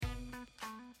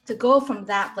to go from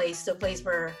that place to a place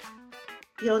where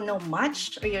you don't know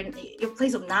much, or you're your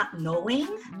place of not knowing,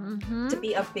 to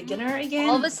be a beginner again.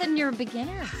 All of a sudden you're a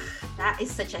beginner. That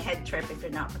is such a head trip if you're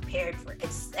not prepared for it.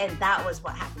 And that was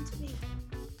what happened to me.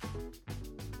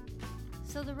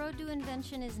 So the road to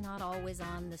invention is not always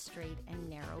on the straight and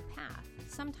narrow path.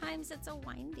 Sometimes it's a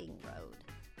winding road.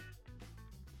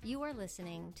 You are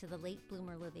listening to the Late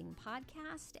Bloomer Living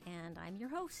podcast, and I'm your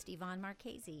host, Yvonne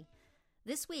Marchese.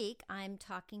 This week, I'm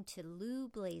talking to Lou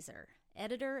Blazer,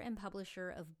 editor and publisher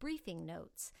of Briefing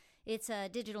Notes. It's a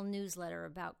digital newsletter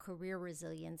about career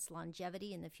resilience,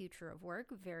 longevity, and the future of work.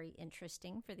 Very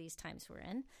interesting for these times we're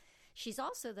in. She's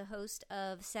also the host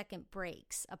of Second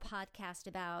Breaks, a podcast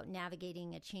about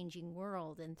navigating a changing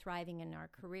world and thriving in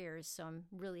our careers. So I'm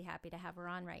really happy to have her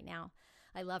on right now.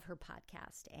 I love her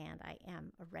podcast, and I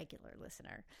am a regular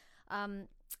listener.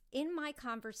 In my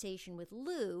conversation with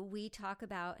Lou, we talk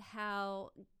about how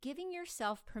giving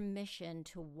yourself permission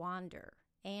to wander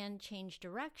and change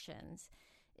directions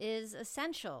is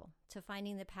essential to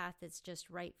finding the path that's just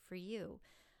right for you.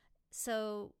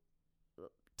 So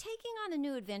taking on a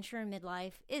new adventure in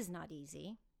midlife is not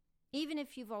easy. Even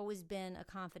if you've always been a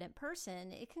confident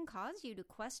person, it can cause you to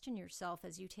question yourself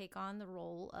as you take on the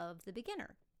role of the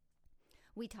beginner.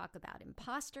 We talk about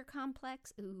imposter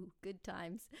complex, ooh, good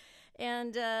times.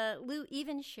 And Lou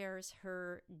even shares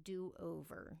her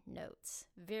do-over notes.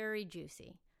 Very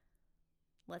juicy.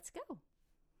 Let's go.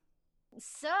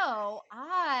 So,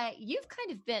 you've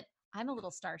kind of been, I'm a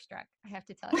little starstruck, I have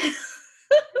to tell you.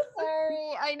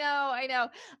 Sorry, I know.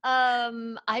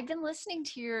 I've been listening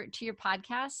to your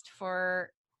podcast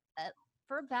for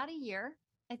about a year,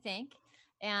 I think.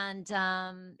 And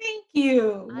thank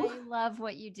you. I love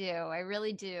what you do. I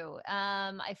really do.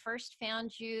 I first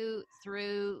found you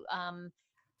through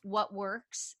What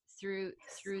Works, through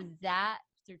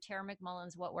Tara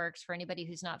McMullen's What Works. For anybody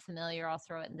who's not familiar, I'll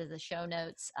throw it into the show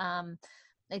notes.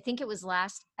 I think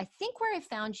where I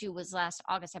found you was last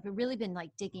August. I've really been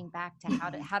like digging back to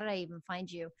how did I even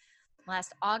find you?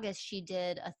 Last August, she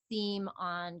did a theme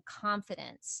on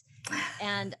confidence.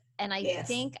 And I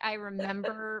think I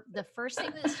remember the first thing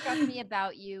that struck me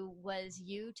about you was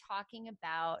you talking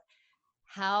about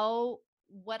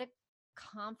what a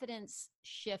confidence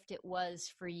shift it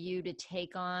was for you to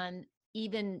take on,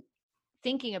 even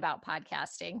thinking about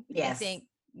podcasting. Yes. I think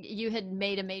you had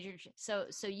made a major, so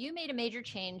you made a major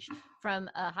change from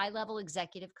a high level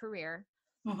executive career,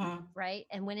 right?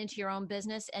 And went into your own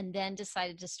business and then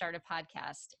decided to start a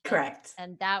podcast. Correct.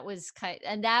 And that is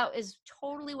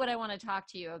totally what I want to talk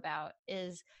to you about,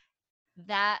 is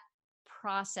that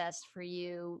process for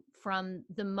you from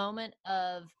the moment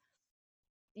of,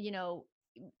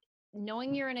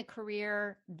 knowing you're in a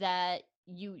career that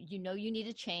you need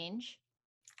to change,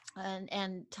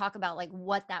 and talk about like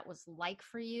what that was like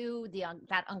for you,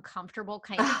 that uncomfortable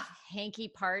kind of hanky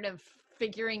part of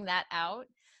figuring that out.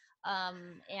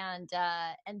 And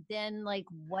then like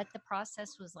what the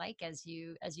process was like as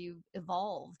you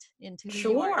evolved into who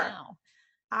you are now.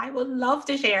 I would love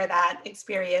to share that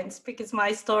experience, because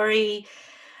my story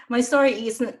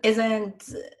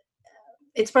isn't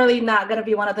it's probably not going to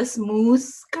be one of the smooth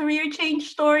career change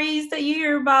stories that you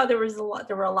hear about. There were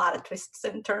a lot of twists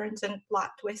and turns and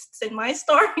plot twists in my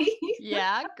story.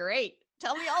 Yeah, great.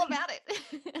 Tell me all about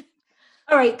it.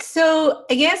 All right. So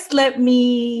I guess let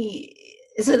me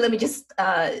just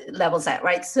level set,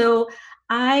 right? So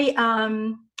I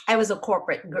was a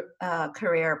corporate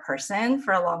career person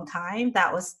for a long time.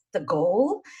 That was the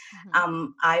goal.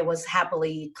 I was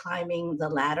happily climbing the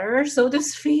ladder, so to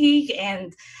speak,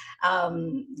 and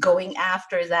going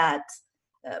after that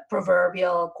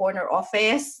proverbial corner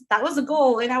office. That was the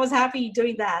goal, and I was happy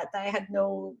doing that. I had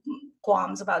no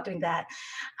qualms about doing that.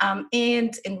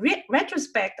 And in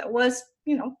retrospect, I was,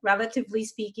 relatively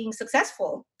speaking,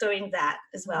 successful doing that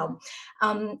as well.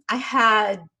 I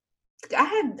had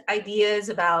ideas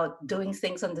about doing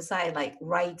things on the side, like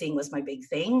writing was my big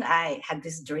thing. I had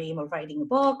this dream of writing a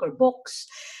book or books,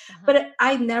 but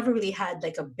I never really had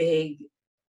like a big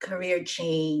career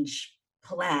change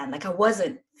plan. Like I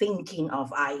wasn't thinking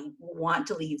of, I want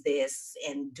to leave this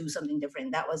and do something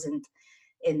different. That wasn't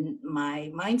in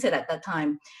my mindset at that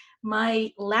time.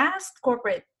 My last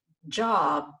corporate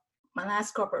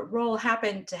role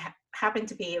happened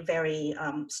to be a very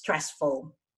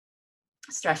stressful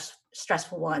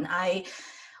one. I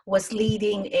was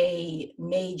leading a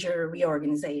major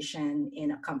reorganization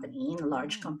in a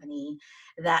large company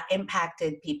that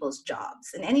impacted people's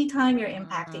jobs. And anytime you're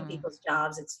impacting people's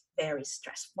jobs, it's very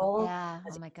stressful. Yeah.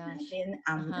 Oh my gosh. And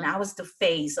I was the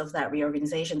face of that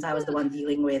reorganization. So I was the one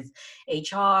dealing with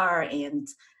HR and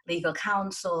legal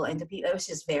counsel and the people. It was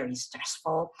just very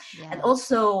stressful. And Yeah.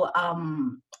 also,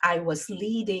 I was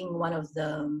leading one of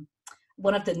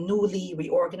the newly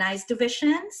reorganized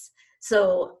divisions. So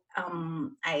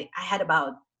I had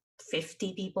about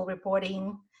 50 people reporting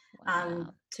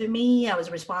Wow. to me. I was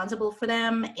responsible for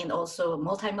them, and also a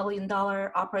multi-million-dollar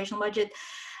operational budget,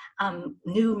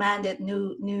 new mandate,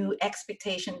 new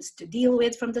expectations to deal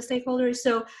with from the stakeholders.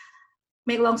 So,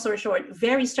 make a long story short,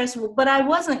 very stressful. But I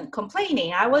wasn't complaining.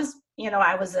 I was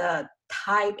a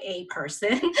type A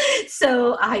person, so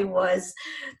I was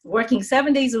working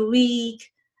 7 days a week.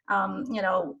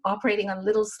 Operating on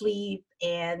little sleep,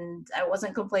 and I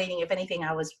wasn't complaining. If anything,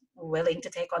 I was willing to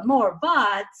take on more.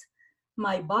 But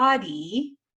my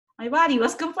body, my body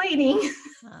was complaining.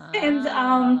 And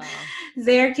Oh.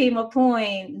 there came a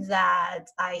point that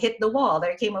I hit the wall.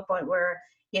 There came a point where,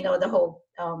 the whole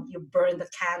you burn the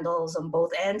candles on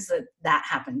both ends. That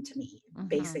happened to me, Mm-hmm.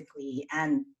 basically.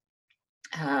 And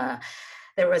uh,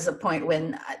 there was a point when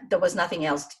there was nothing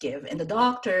else to give. And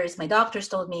my doctors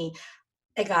told me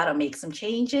I gotta make some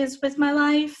changes with my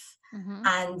life, Mm-hmm.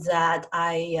 and that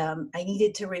I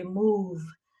needed to remove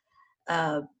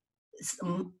uh,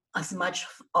 as much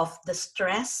of the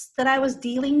stress that I was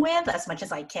dealing with as much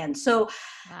as I can. So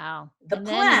Wow. the And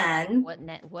then you're like,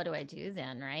 plan, what do I do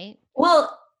then, right? well,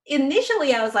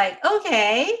 initially I was like,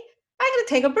 okay, I'm gonna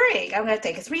take a break. I'm gonna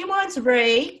take a 3 months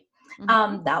break.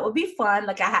 Mm-hmm. That would be fun.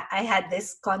 Like I had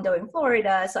this condo in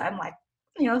Florida, so I'm like,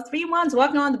 3 months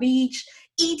walking on the beach,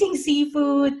 eating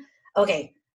seafood. Okay,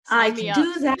 I Sign me can up. do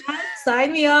that. Sign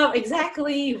me up.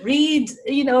 Exactly.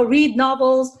 Read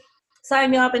novels.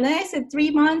 Sign me up. And then I said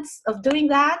 3 months of doing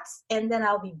that, and then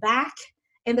I'll be back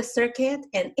in the circuit,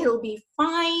 and it'll be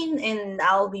fine, and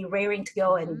I'll be raring to go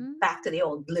and Mm-hmm. back to the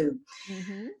old blue.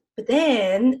 Mm-hmm. But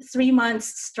then 3 months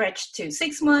stretched to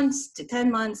 6 months to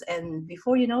 10 months. And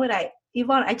before you know it,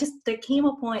 Yvonne, there came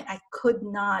a point I could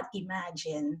not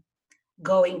imagine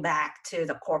going back to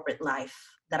the corporate life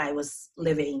that I was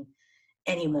living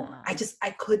anymore. Wow.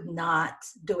 I could not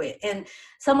do it. And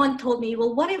someone told me,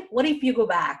 well, what if you go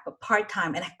back but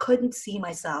part-time? And I couldn't see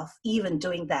myself even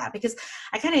doing that, because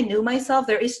I kind of knew myself.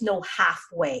 There is no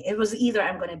halfway. It was either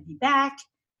I'm going to be back,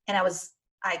 and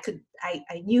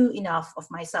I knew enough of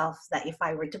myself that if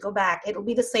I were to go back, it'll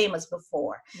be the same as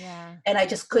before. Yeah. And I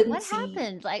just So couldn't what see.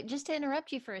 happened? Like, just to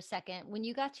interrupt you for a second, when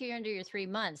you got to your under your 3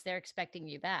 months, they're expecting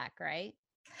you back, right?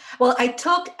 Well, I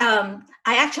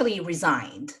actually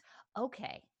resigned.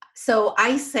 Okay. So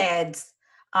I said,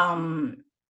 um,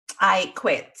 I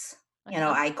quit.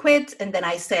 Uh-huh. I quit, and then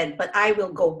I said, but I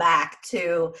will go back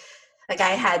to, like,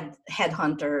 I had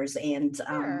headhunters and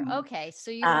Sure. Okay.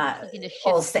 So you were uh, just looking to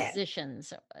all shift set. positions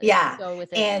to Yeah, go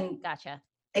with it. and Gotcha.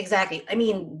 exactly. I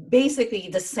mean, basically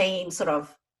the same sort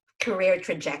of career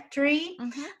trajectory.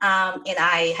 Mm-hmm. And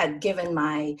I had given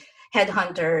my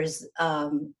headhunters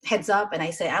heads up, and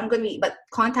I said, I'm going to be, but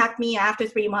contact me after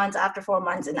 3 months, after 4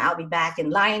 months, and I'll be back,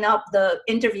 and line up the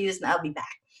interviews, and I'll be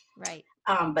back. Right.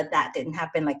 But that didn't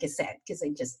happen, like I said, because I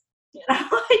just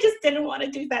didn't want to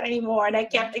do that anymore, and I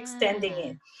kept extending Yeah.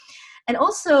 it. And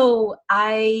also,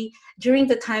 during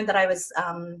the time that I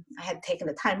had taken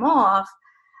the time off,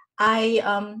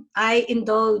 I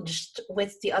indulged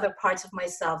with the other parts of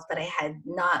myself that I had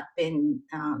not been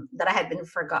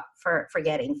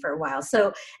forgetting for a while.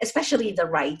 So especially the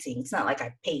writing. It's not like I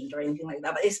paint or anything like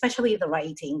that, but especially the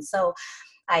writing. So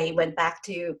I went back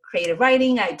to creative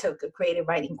writing. I took a creative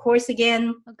writing course again.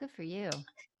 Oh, good for you.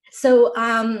 So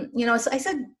so I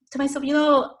said to myself,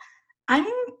 I'm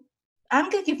I'm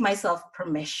gonna give myself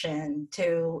permission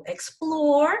to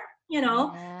explore,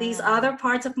 these Yeah. other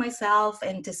parts of myself,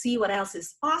 and to see what else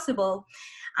is possible.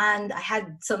 And I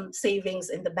had some savings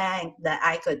in the bank that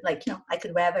I could, I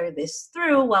could weather this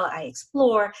through while I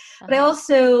explore. But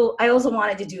Uh-huh. I also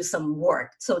wanted to do some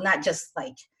work. So not just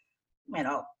like,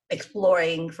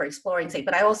 exploring for exploring's sake,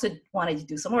 but I also wanted to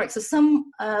do some work. So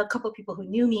a couple of people who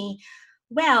knew me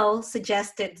well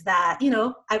suggested that,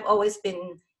 I've always been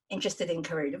interested in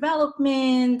career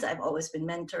development. I've always been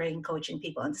mentoring, coaching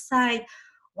people on the side.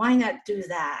 Why not do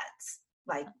that?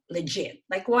 Like legit,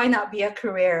 like why not be a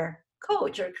career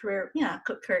coach or career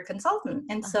consultant?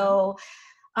 And Uh-huh. so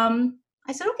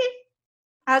I said, okay,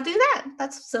 I'll do that.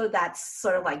 That's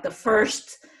sort of like the first.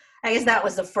 I guess that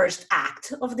was the first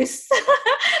act of this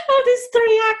of this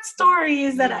 3-act story.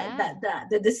 Is that Yeah.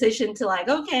 the decision to, like,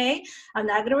 okay, I'm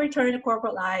not going to return to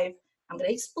corporate life. I'm going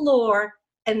to explore,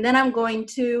 and then I'm going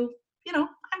to be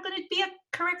a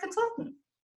career consultant.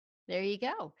 There you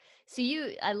go. So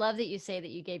I love that you say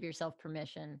that you gave yourself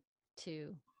permission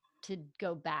to to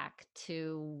go back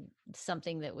to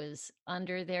something that was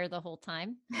under there the whole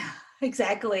time.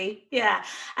 Exactly. Yeah.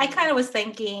 I kind of was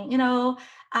thinking,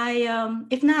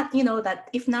 if not, that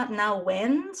if not now,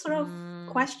 when sort of Mm,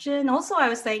 question. Also, I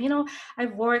was saying,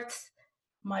 I've worked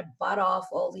my butt off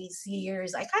all these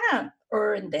years. I kind of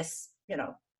earned this,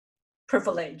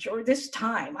 privilege or this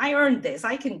time. I earned this.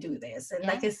 I can do this. And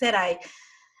yeah. like I said, I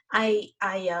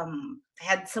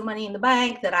had some money in the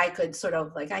bank that I could sort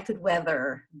of like I could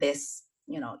weather this,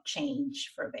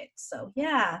 change for a bit. So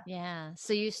yeah. Yeah.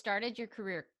 So you started your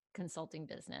career consulting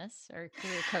business or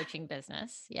career coaching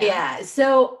business. Yeah. Yeah.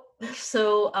 So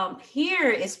here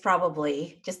is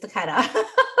probably just to kind of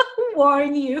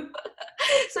warn you.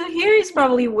 So here is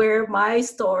probably where my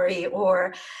story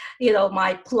or,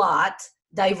 my plot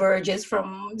diverges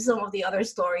from some of the other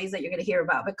stories that you're going to hear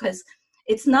about, because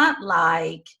it's not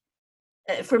like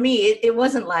for me, it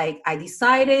wasn't like I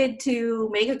decided to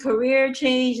make a career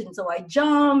change and so I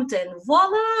jumped and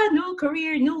voila, new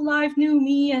career, new life, new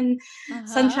me, and Uh-huh.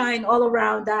 sunshine all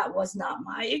around. That was not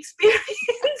my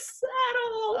experience at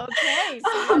all. Okay. So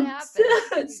what So,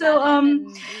 happened? You so got in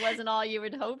and it wasn't all you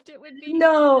had hoped it would be?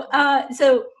 no,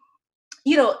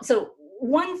 so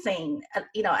one thing,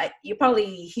 you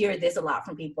probably hear this a lot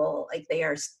from people, like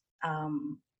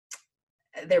um,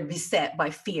 they're beset by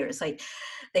fears, like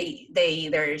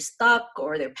they're stuck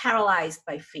or they're paralyzed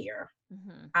by fear.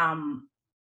 Mm-hmm. um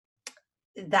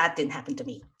that didn't happen to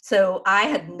me, so I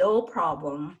had no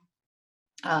problem.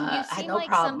 You I had seem no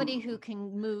like somebody problem. who can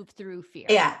move through fear.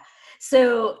 Yeah. So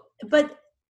but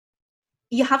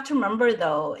you have to remember,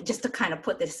 though, just to kind of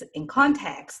put this in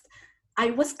context,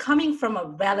 I was coming from a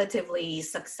relatively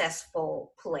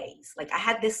successful place. Like I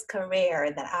had this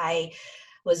career that I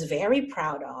was very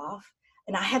proud of.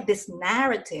 And I had this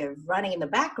narrative running in the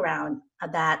background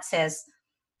that says,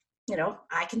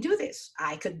 I can do this.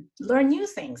 I could learn new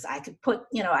things. I could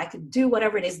I could do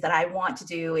whatever it is that I want to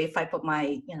do if I put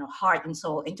my, heart and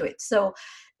soul into it. So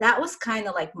that was kind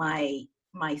of like my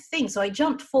thing. So I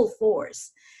jumped full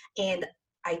force and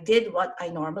I did what I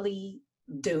normally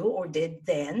do or did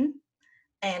then.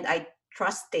 And I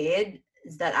trusted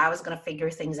that I was going to figure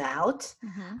things out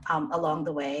Mm-hmm. along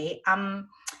the way.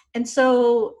 And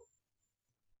so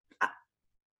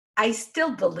I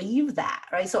still believe that,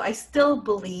 right? So I still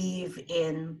believe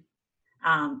in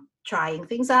trying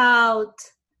things out,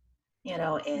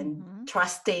 and Mm-hmm.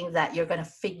 trusting that you're going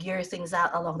to figure things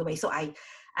out along the way. So I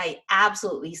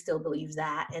absolutely still believe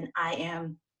that, and I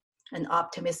am an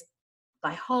optimist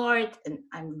by heart, and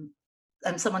I'm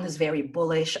someone who's very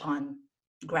bullish on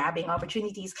grabbing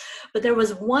opportunities. But there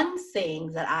was one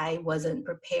thing that I wasn't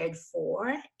prepared for,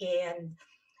 and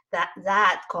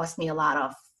that caused me a lot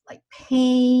of like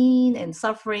pain and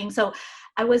suffering. So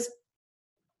I was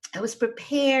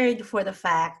prepared for the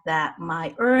fact that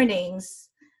my earnings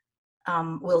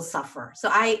will suffer. So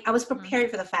I was prepared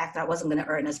for the fact that I wasn't going to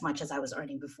earn as much as I was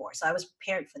earning before. So I was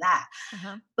prepared for that.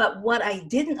 Uh-huh. But what I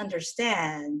didn't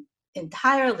understand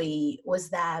entirely was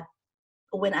that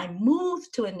when I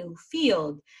moved to a new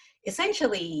field,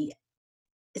 essentially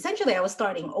I was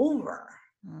starting over.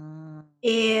 Mm.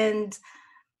 And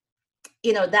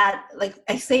that, like,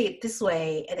 I say it this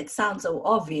way and it sounds so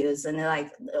obvious and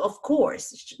like, of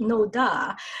course, no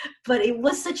duh, but it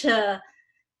was such a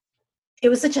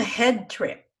head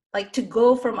trip, like to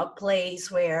go from a place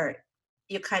where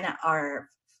you kind of are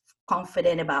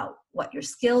confident about what your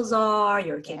skills are,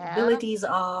 your Yeah. capabilities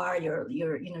are, your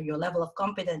level of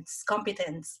competence,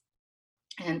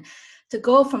 and to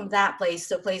go from that place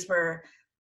to a place where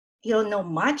you don't know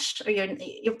much, or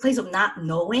your place of not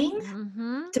knowing,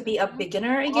 Mm-hmm. to be a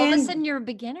beginner All of a again. sudden you're a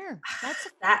beginner. That's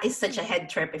That is such a fascinating. head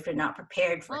trip if you're not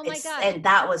prepared for Oh it. my gosh. And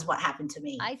that was what happened to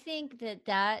me. I think that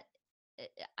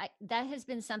that has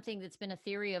been something that's been a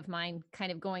theory of mine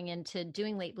kind of going into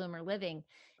doing late bloomer living,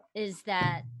 is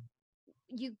that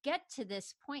you get to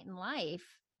this point in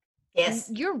life and Yes.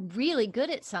 you're really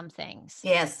good at some things.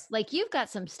 Yes. Like you've got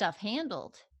some stuff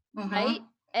handled, right?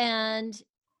 Mm-hmm.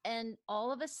 And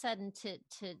all of a sudden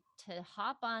to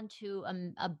hop onto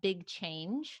a big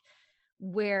change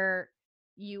where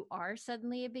you are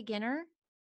suddenly a beginner,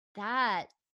 that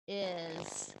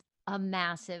is a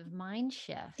massive mind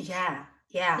shift Yeah.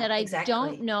 Yeah. that I don't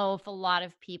Exactly. know if a lot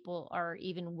of people are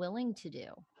even willing to do.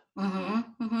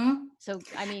 Mm-hmm. Mm-hmm. So,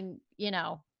 I mean,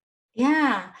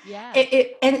 Yeah. yeah.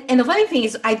 And the funny thing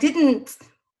is, I didn't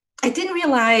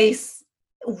realize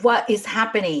what is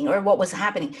happening or what was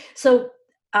happening. So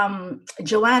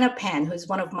Joanna Penn, who's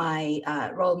one of my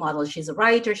role models, she's a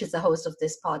writer. She's the host of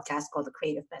this podcast called the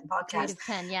Creative Penn Podcast. Creative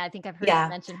Penn. Yeah, I think I've heard you Yeah.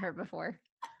 mention her before.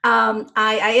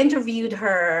 I interviewed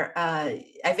her.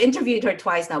 I've interviewed her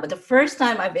twice now, but the first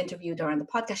time I've interviewed her on the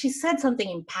podcast, she said something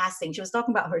in passing. She was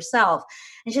talking about herself,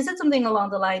 and she said something along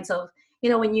the lines of,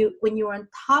 when you're on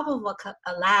top of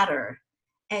a ladder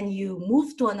and you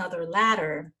move to another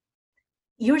ladder,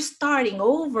 you're starting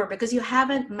over because you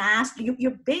haven't mastered.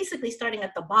 You're basically starting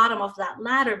at the bottom of that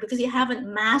ladder because you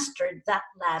haven't mastered that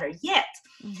ladder yet.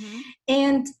 Mm-hmm.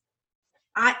 And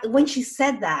when she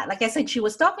said that, like I said, she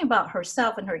was talking about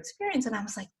herself and her experience, and I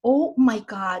was like, oh my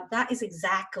God, that is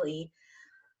exactly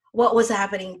what was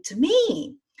happening to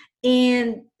me.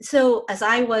 And so as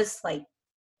I was like,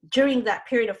 during that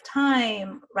period of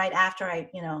time, right after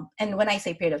and when I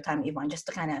say period of time, Yvonne, just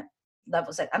to kind of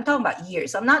level set, I'm talking about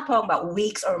years. I'm not talking about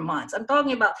weeks or months. I'm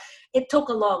talking about, it took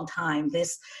a long time.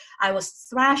 I was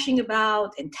thrashing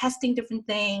about and testing different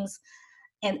things.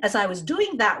 And as I was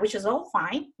doing that, which is all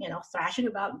fine, thrashing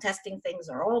about and testing things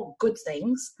are all good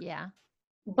things. Yeah.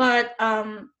 But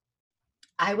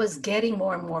I was getting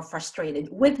more and more frustrated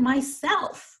with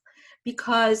myself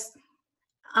because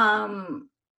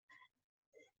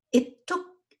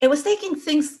it was taking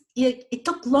things. It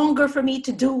took longer for me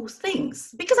to do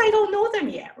things because I don't know them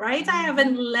yet, right?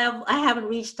 Mm-hmm. I haven't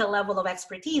reached a level of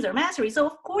expertise or mastery. So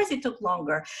of course it took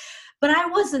longer, but I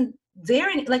wasn't there.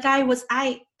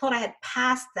 I thought I had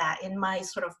passed that in my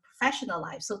sort of professional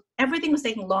life. So everything was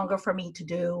taking longer for me to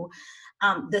do.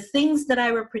 The things that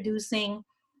I were producing,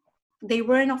 they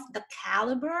weren't of the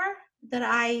caliber that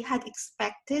I had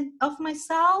expected of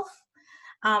myself.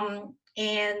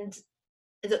 And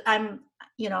I'm,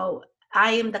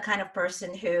 I am the kind of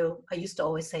person who I used to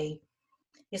always say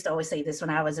this when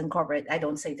I was in corporate. I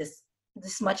don't say this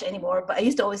much anymore, but I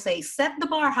used to always say, set the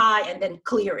bar high and then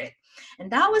clear it. And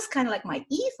that was kind of like my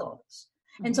ethos.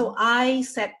 Mm-hmm. And so I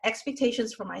set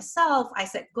expectations for myself. I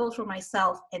set goals for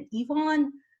myself. And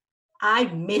Yvonne, I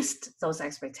missed those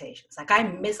expectations. Like I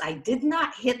did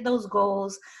not hit those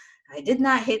goals. I did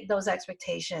not hit those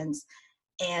expectations.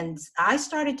 And I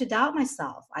started to doubt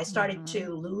myself. I started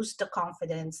to lose the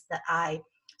confidence that I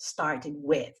started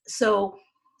with. So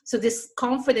this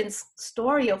confidence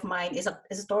story of mine is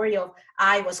a story of,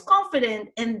 I was confident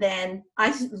and then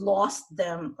I lost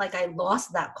them. Like I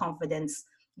lost that confidence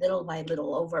little by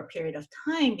little over a period of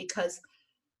time because,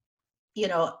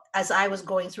 as I was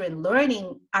going through and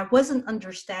learning, I wasn't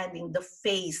understanding the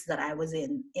phase that I was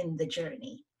in the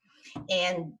journey.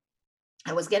 And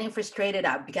I was getting frustrated.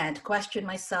 I began to question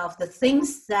myself.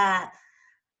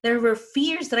 There were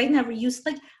fears that I never used.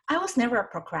 Like I was never a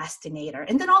procrastinator.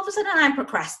 And then all of a sudden I'm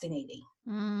procrastinating.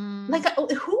 Like,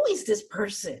 who is this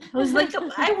person? I was like,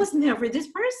 I was never this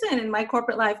person in my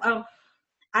corporate life.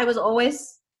 I was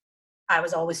always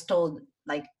told,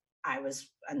 like, I was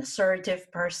an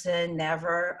assertive person,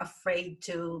 never afraid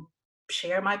to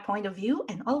share my point of view.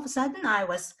 And all of a sudden I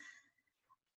was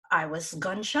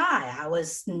gun shy. I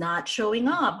was not showing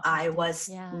up. I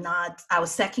was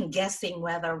second guessing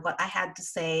whether what I had to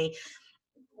say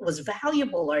was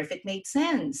valuable or if it made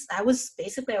sense. I was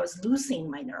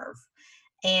losing my nerve.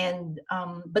 And,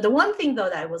 but the one thing though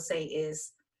that I will say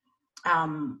is,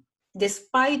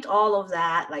 despite all of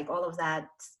that, like all of that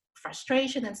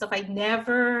frustration and stuff, I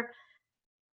never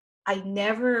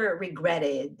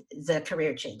regretted the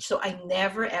career change. So I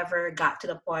never ever got to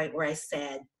the point where I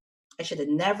said, I should have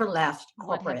never left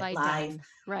corporate life. Done?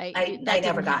 Right. I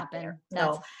never got there.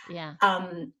 No. Yeah.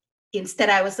 Instead,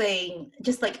 I was saying,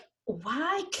 just like,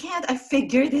 why can't I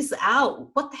figure this out?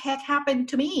 What the heck happened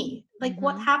to me? Like,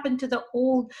 what happened to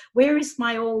where is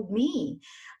my old me?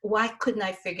 Why couldn't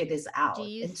I figure this out? Do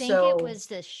you think it was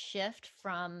the shift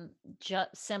from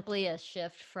simply a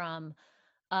shift from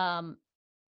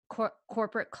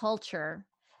corporate culture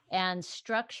and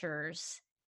structures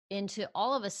into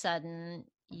all of a sudden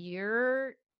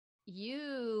you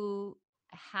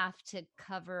have to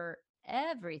cover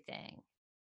everything,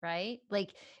 right? Like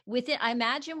I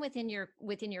imagine within your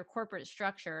corporate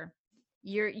structure,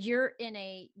 there's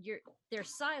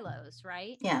silos,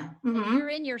 right? Yeah. And you're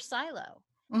in your silo.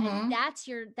 And that's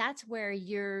where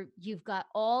you've got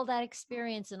all that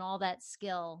experience and all that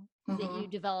skill that you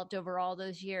developed over all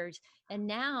those years. And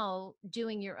now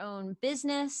doing your own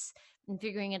business and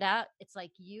figuring it out, it's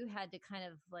like you had to kind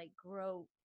of like grow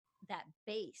that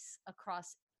base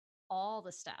across all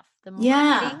the stuff, the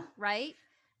marketing, right?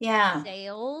 Yeah.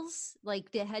 Sales.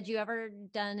 Like, had you ever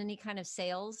done any kind of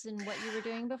sales in what you were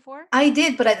doing before? I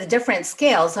did, but at a different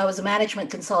scale. So I was a management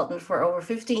consultant for over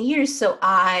 15 years. So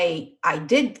I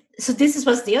did. So this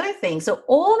was the other thing. So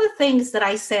all the things that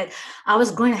I said, I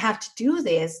was going to have to do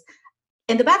this.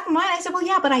 In the back of my mind, I said, well,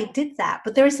 yeah, but I did that.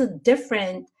 But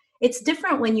it's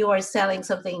different when you are selling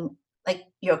something like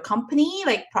your company,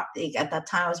 like at that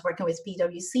time I was working with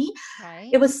PwC. Right.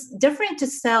 It was different to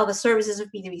sell the services of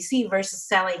PwC versus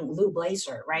selling Lou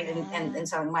Blazer, right? And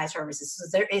selling my services. So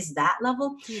there is that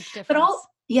level. Huge But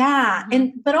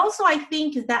difference. but also I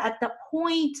think that at the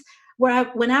point where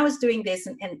when I was doing this,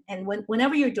 and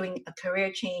whenever you're doing a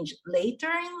career change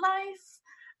later in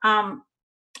life,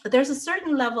 there's a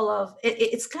certain level of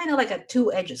it's kind of like a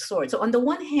two-edged sword. So on the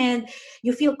one hand,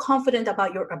 you feel confident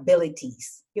about your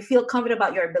abilities. You feel confident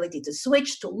about your ability to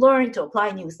switch, to learn, to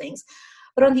apply new things.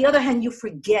 But on the other hand, you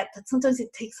forget that sometimes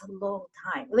it takes a long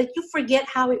time. Like you forget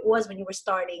how it was when you were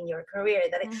starting your career,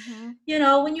 that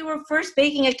when you were first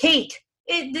baking a cake,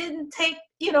 it didn't take,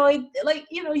 you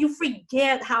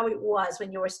forget how it was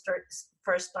when you were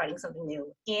first starting something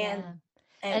new. And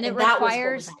it that was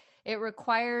what was happening. It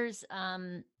requires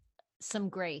some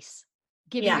grace,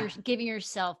 giving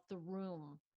yourself the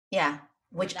room. Yeah,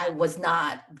 which I was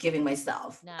not giving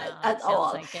myself at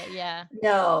all. Like it, yeah.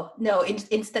 No.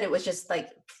 Instead, it was just like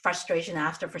frustration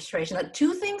after frustration. Like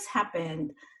two things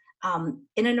happened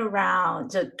in and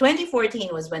around. So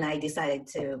 2014 was when I decided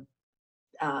to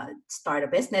start a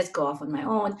business, go off on my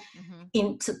own.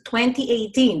 Into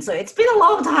 2018. So it's been a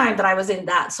long time that I was in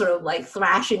that sort of like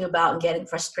thrashing about and getting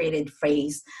frustrated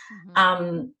phase.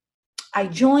 I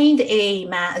joined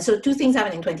so two things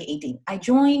happened in 2018. I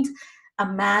joined a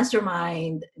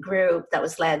mastermind group that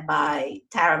was led by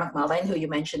Tara McMullen, who you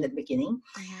mentioned at the beginning.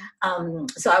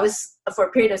 So I was, for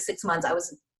a period of 6 months, I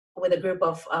was with a group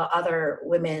of other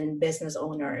women business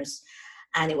owners,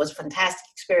 and it was a fantastic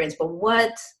experience.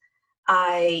 But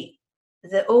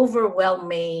the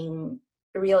overwhelming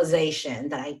realization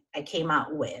that I came up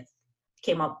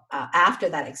after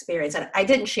that experience, and I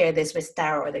didn't share this with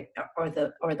Tara or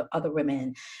the other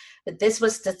women, but this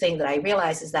was the thing that I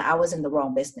realized, is that I was in the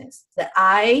wrong business.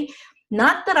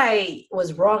 Not that I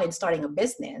was wrong in starting a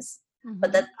business,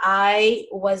 but that I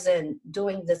wasn't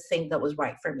doing the thing that was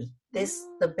right for me.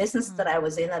 The business that I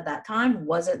was in at that time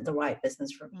wasn't the right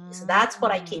business for me. So that's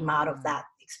what I came out of that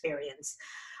experience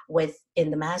with in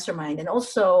the mastermind. And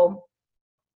also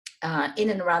in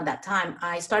and around that time,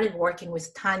 I started working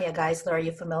with Tanya Geisler. Are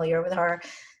you familiar with her?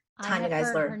 Tanya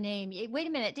Geisler. Heard her name. Wait a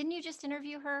minute. Didn't you just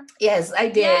interview her? Yes, I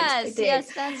did.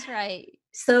 Yes, that's right.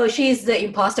 So she's the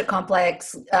imposter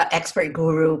complex expert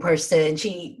guru person.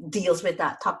 She deals with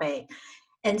that topic.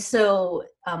 And so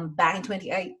back in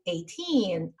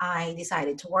 2018, I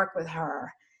decided to work with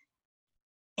her.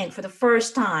 And for the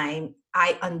first time,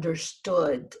 I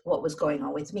understood what was going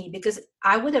on with me, because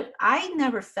I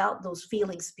never felt those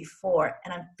feelings before.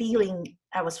 And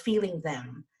I was feeling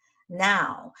them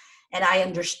now. And I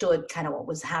understood kind of what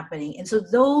was happening. And so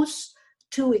those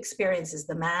two experiences,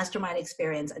 the mastermind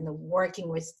experience and the working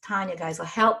with Tanya Geisler,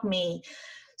 helped me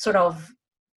sort of,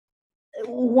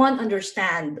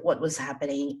 understand what was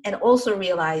happening, and also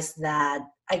realize that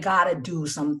I gotta do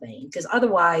something, because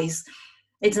otherwise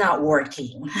it's not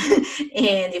working.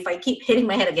 And if I keep hitting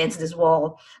my head against this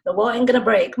wall, the wall ain't gonna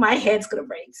break, my head's gonna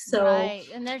break. So right.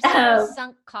 And there's a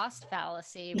sunk cost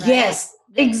fallacy, right? Yes,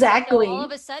 exactly. So all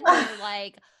of a sudden you're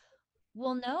like,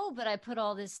 well, no, but I put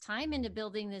all this time into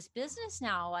building this business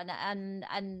now.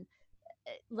 And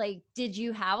like, did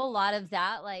you have a lot of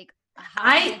that? Like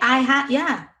I had,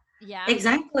 yeah,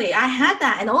 exactly. I had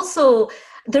that. And also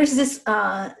there's this,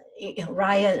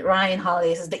 Ryan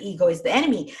Holiday says the ego is the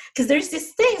enemy, because there's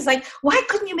this thing, it's like, why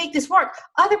couldn't you make this work?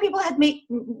 Other people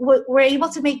were able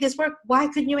to make this work. Why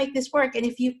couldn't you make this work? And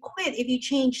if you quit, if you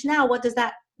change now, what does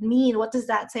that mean? What does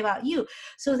that say about you?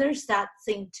 So there's that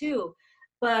thing too.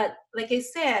 But like I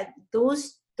said,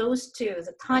 those two,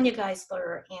 the Tanya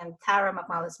Geisler and Tara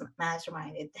McMullen's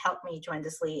mastermind, it helped me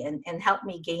tremendously and helped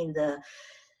me gain the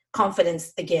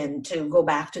confidence again to go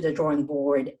back to the drawing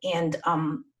board. And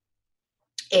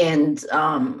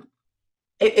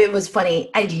it was funny.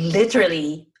 I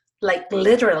literally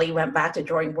went back to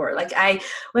drawing board. Like I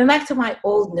went back to my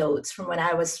old notes from when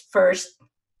I was first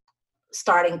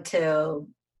starting to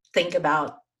think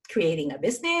about creating a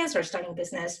business or starting a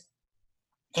business.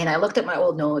 And I looked at my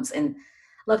old notes and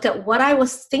looked at what I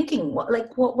was thinking,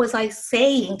 what was I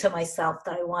saying to myself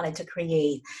that I wanted to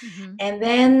create. And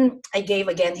then I gave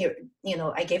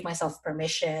myself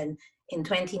permission in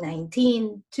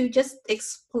 2019 to just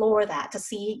explore that, to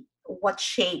see what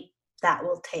shape that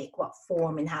will take, what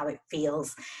form and how it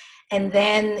feels. And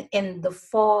then in the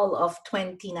fall of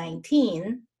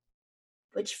 2019,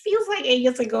 which feels like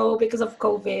ages ago because of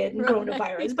COVID and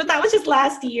coronavirus, but that was just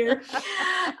last year.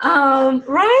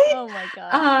 Right? Oh my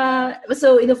God.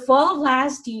 So in the fall of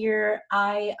last year,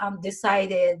 I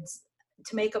decided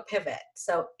to make a pivot.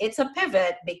 So it's a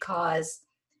pivot because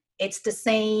it's the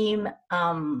same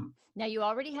Now you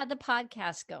already had the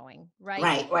podcast going, right?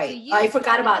 Right, So right. you I forgot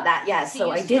started, about that. Yes. so So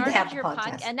you I did started have the your podcast,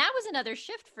 podcast. and that was another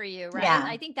shift for you, right? Yeah.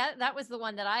 I think that was the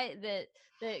one that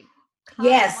caught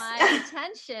Yes. my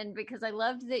attention, because I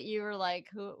loved that you were like,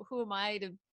 who am I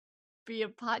to be a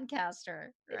podcaster,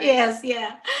 right? Yes,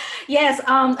 yeah. Yes,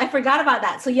 I forgot about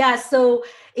that. So yeah, so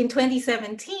in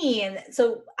 2017,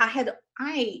 so I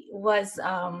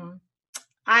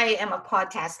am a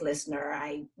podcast listener.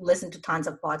 I listen to tons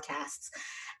of podcasts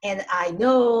and I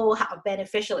know how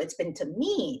beneficial it's been to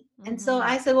me. And so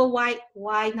I said, well,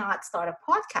 why not start a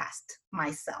podcast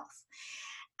myself?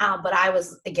 But I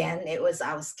was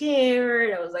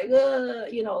scared. I was like,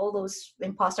 all those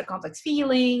imposter complex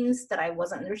feelings that I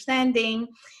wasn't understanding.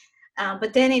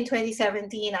 But then in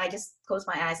 2017, I just closed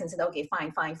my eyes and said, okay,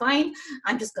 fine.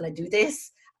 I'm just going to do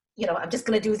this. I'm just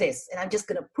going to do this. And I'm just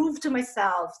going to prove to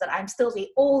myself that I'm still the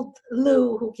old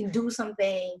Lou who can do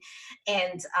something.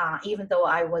 And even though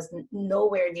I was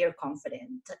nowhere near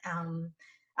confident,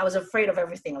 I was afraid of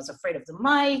everything. I was afraid of the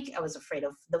mic. I was afraid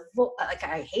of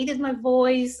I hated my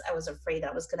voice. I was afraid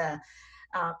I was going to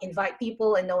invite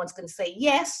people and no one's going to say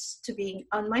yes to being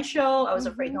on my show. I was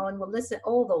afraid no one will listen,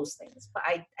 all those things, but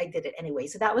I did it anyway.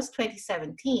 So that was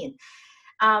 2017.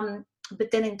 But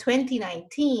then in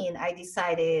 2019, I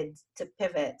decided to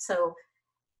pivot. So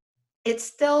it's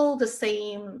still the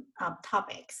same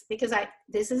topics, because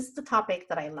this is the topic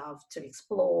that I love to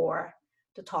explore,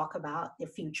 to talk about the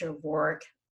future of work,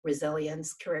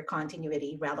 resilience, career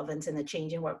continuity, relevance in the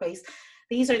changing workplace.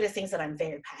 These are the things that I'm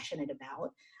very passionate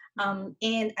about.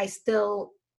 And I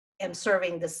still am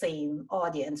serving the same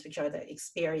audience, which are the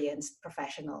experienced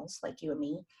professionals like you and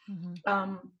me.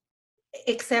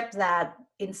 Except that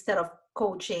instead of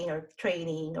coaching or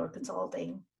training or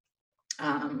consulting,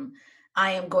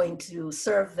 I am going to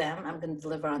serve them. I'm going to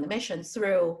deliver on the mission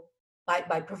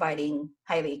by providing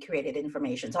highly curated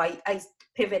information. So I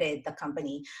pivoted the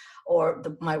company or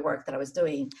my work that I was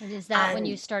doing. And is that when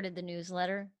you started the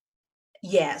newsletter?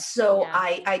 Yeah. So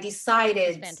I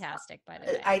decided. It's fantastic, by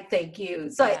the way. I thank you.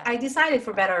 So I decided,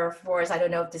 for better or for worse, I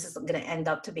don't know if this is going to end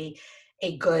up to be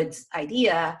a good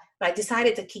idea, but I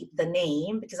decided to keep the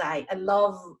name because I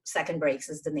love Second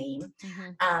Breaks as the name.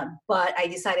 But I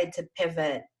decided to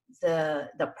pivot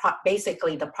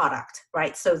basically the product,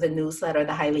 right? So the newsletter,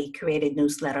 the highly curated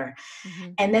newsletter,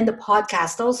 and then the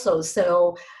podcast also.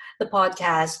 So the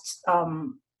podcast,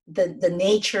 the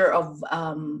nature of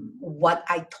what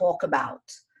I talk about,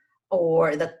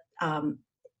 or the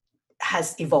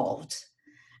has evolved,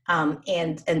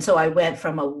 and so I went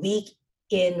from a week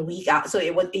in, week out. So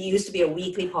it used to be a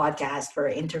weekly podcast where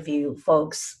I interview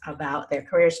folks about their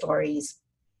career stories,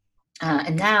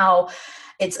 and now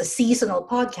it's a seasonal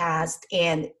podcast,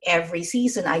 and every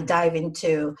season I dive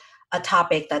into a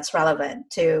topic that's relevant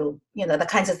to the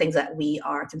kinds of things that we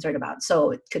are concerned about.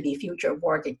 So it could be future of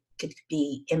work, it could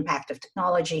be impact of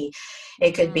technology,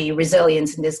 it could be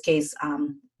resilience. In this case,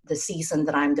 the season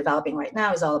that I'm developing right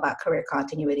now is all about career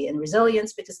continuity and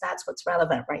resilience, because that's what's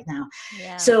relevant right now.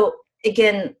 So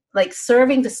again, like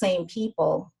serving the same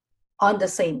people on the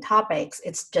same topics,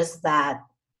 it's just that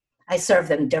I serve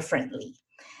them differently.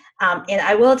 And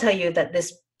I will tell you that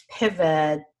this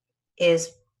pivot is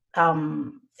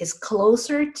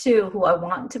closer to who I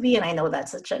want to be. And I know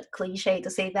that's such a cliche to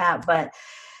say that, but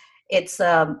it's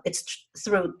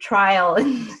through trial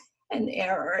and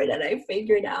error that I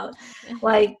figured out,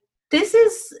 like, this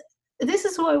is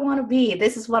who I want to be.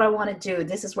 This is what I want to do.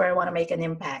 This is where I want to make an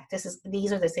impact.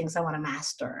 These are the things I want to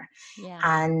master.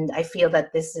 And I feel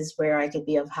that this is where I could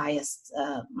be of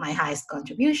my highest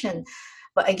contribution.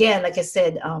 But again, like I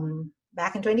said,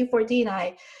 back in 2014,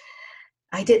 I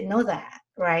didn't know that,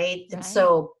 right? And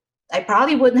so I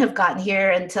probably wouldn't have gotten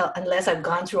here unless I've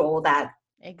gone through all that.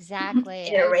 Exactly.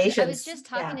 Iterations. I was just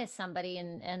talking to somebody,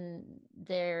 and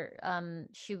there,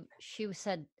 she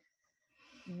said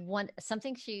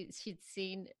something she'd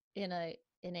seen in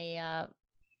a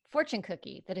fortune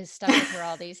cookie that has stuck with her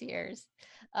all these years.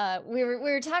 We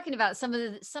were talking about some of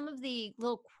the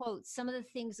little quotes, some of the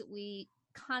things that we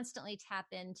constantly tap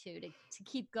into to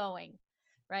keep going,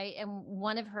 right? And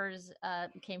one of hers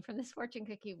came from this fortune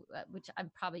cookie, which I'm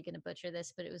probably going to butcher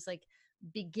this, but it was like,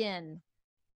 begin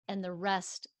and the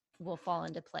rest will fall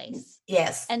into place.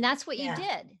 Yes. And that's what you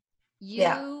did.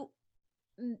 You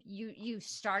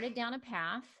started down a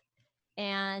path,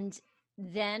 and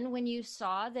then when you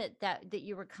saw that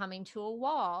you were coming to a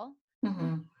wall,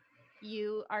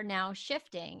 you are now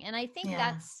shifting. And I think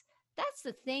that's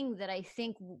the thing that I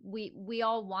think we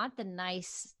all want, the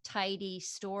nice, tidy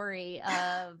story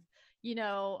of,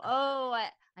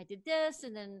 I did this,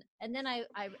 and then I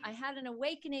had an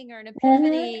awakening or an Uh-huh.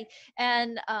 epiphany,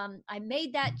 and I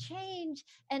made that change,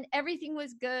 and everything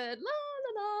was good, la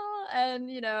la la, and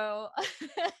It's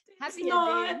happy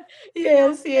not. ending,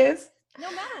 Yes, but yes.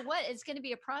 no matter what, it's going to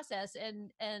be a process,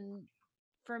 and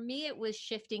for me, it was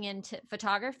shifting into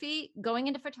photography. Going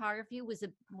into photography was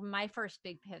my first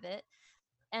big pivot,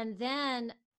 and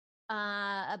then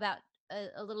about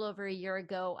a little over a year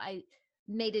ago, I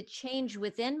made a change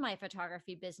within my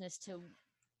photography business to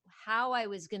how I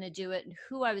was going to do it and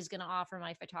who I was going to offer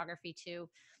my photography to.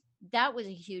 That was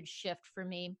a huge shift for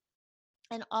me.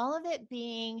 And all of it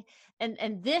being,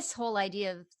 and this whole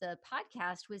idea of the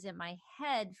podcast was in my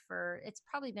head it's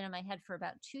probably been in my head for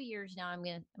about 2 years now. I'm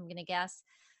gonna guess.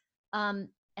 And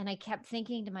I kept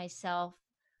thinking to myself,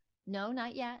 no,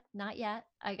 not yet, not yet.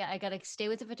 I got to stay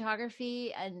with the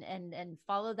photography and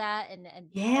follow that and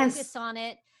Yes. focus on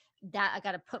it. That I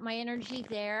got to put my energy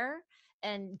there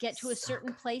and get to a So certain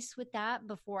good. place with that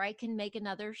before I can make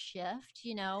another shift,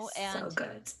 So and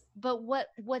good. but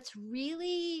what's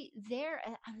really there,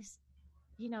 I was,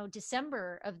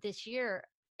 December of this year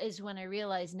is when I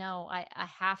realized, no, I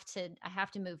have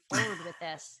to move forward with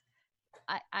this.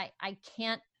 I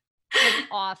can't put it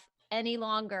off any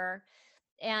longer.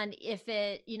 And if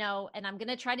it, and I'm going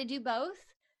to try to do both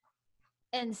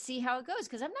and see how it goes,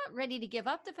 because I'm not ready to give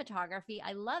up the photography.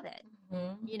 I love it,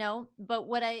 Mhm. but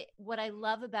what I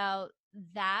love about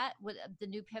that, what the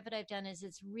new pivot I've done, is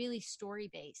it's really story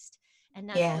based, and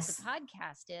that's what the Yes.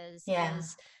 podcast Yeah.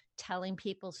 is telling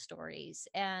people stories.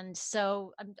 And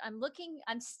so I'm looking,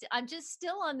 I'm just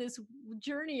still on this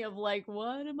journey of like,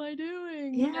 what am I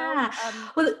doing, Yeah.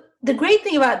 Well, the great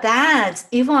thing about that,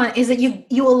 Yvonne, is that you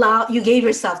gave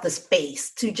yourself the space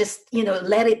to just,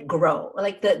 let it grow,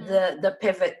 like the Mhm. the the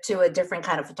pivot to a different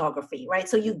kind of photography, right?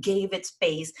 So you gave it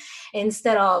space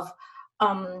instead of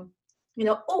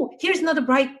oh, here's another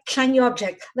bright, shiny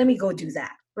object. Let me go do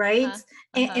that, right? Uh-huh.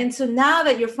 And, Uh-huh. and so now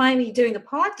that you're finally doing the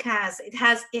podcast, it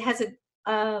has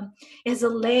a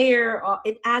layer, or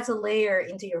it adds a layer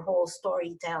into your whole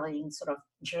storytelling sort of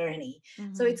journey.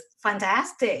 So Mhm. it's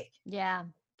fantastic. Yeah,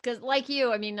 because like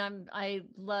you, I mean, I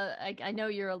love. I know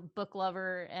you're a book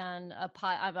lover and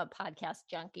I'm a podcast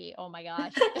junkie. Oh my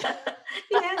gosh, it's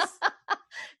Yes.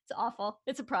 awful.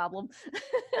 It's a problem.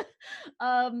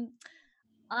 um,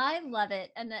 I love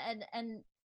it, and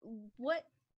what?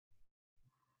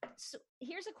 So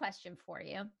here's a question for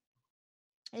you.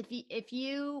 If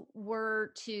you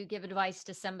were to give advice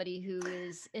to somebody who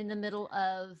is in the middle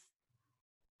of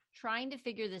trying to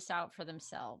figure this out for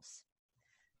themselves,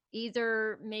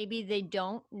 either maybe they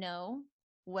don't know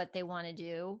what they want to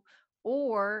do,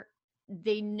 or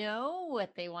they know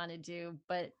what they want to do,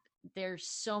 but there's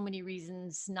so many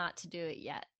reasons not to do it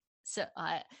yet. So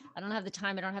I don't have the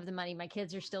time, I don't have the money, my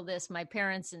kids are still this, my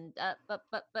parents, and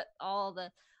but all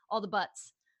the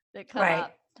buts that come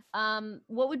Right. up.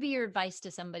 What would be your advice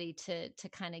to somebody to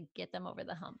kind of get them over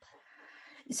the hump?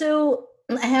 So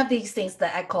I have these things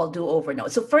that I call do-over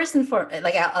notes. So first and foremost,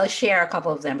 like I'll share a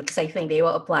couple of them because I think they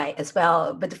will apply as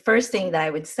well. But the first thing that I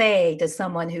would say to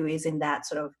someone who is in that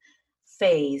sort of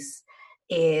phase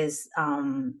is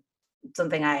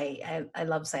something I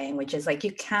love saying, which is like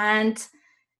you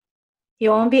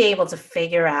won't be able to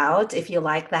figure out if you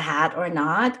like the hat or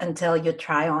not until you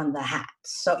try on the hat.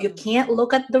 So you can't Mm-hmm.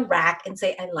 look at the rack and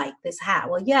say, I like this hat.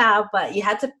 Well, yeah, but you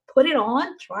had to put it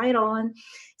on, try it on,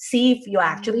 see if you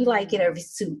actually like it or if it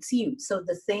suits you. So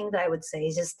the thing that I would say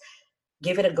is just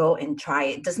give it a go and try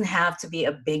it. It doesn't have to be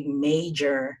a big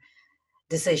major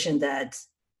decision that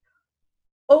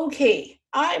okay,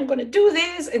 I'm going to do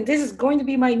this and this is going to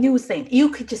be my new thing. You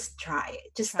could just try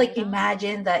it. Just Try like it on.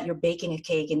 imagine that you're baking a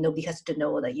cake and nobody has to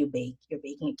know that you're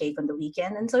baking a cake on the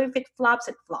weekend. And so if it flops,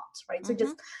 it flops, right? So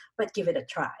Mm-hmm. but give it a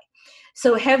try.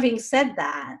 So having said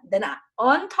that, then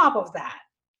on top of that,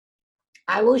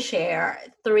 I will share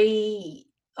three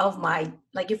of my,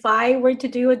 like if I were to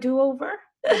do a do-over,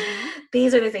 Mm-hmm.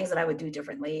 these are the things that I would do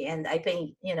differently. And I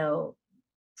think,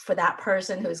 for that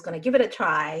person who's going to give it a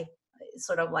try,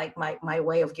 sort of like my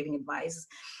way of giving advice.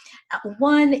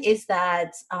 One is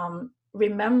that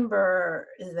remember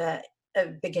the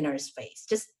beginner's phase.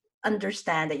 Just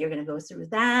understand that you're going to go through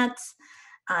that.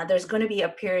 There's going to be a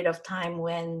period of time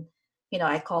when,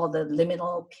 I call the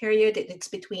liminal period. It's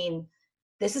between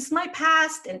this is my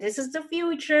past and this is the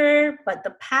future, but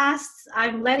the past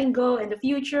I'm letting go and the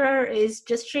future is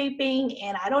just shaping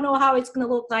and I don't know how it's going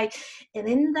to look like. And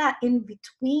in that in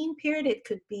between period, it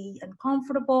could be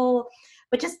uncomfortable,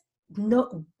 but just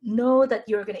know that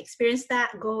you're going to experience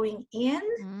that going in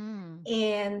Mm.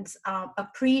 and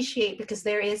appreciate because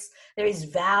there is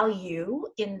value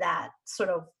in that sort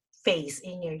of phase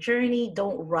in your journey.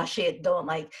 Don't rush it. Don't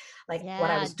like what I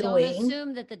Yeah, was don't doing.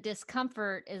 assume that the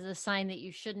discomfort is a sign that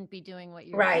you shouldn't be doing what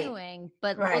you're Right. doing,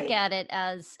 but look Right. at it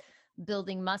as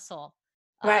building muscle.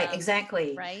 Right,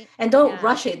 exactly. Right? And don't Yeah.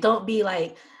 rush it. Don't be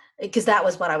like, because that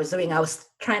was what I was doing. I was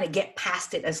trying to get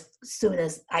past it as soon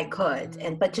as I could.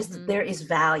 But just Mm-hmm. there is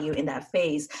value in that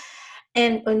phase.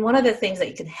 And one of the things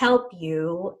that can help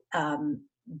you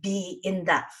be in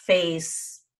that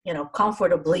phase,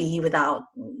 comfortably without,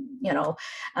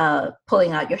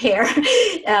 pulling out your hair,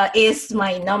 is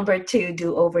my number 2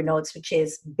 do over notes, which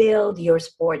is build your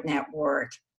support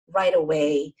network right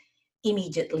away,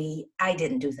 immediately. I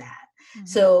didn't do that.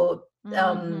 So,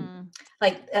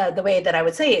 the way that I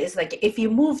would say it is like, if you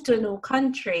move to a new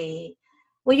country,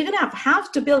 well, you're gonna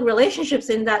have to build relationships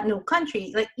in that new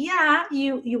country. Like, yeah,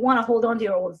 you want to hold on to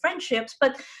your old friendships,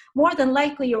 but more than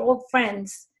likely, your old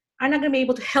friends are not gonna be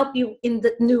able to help you in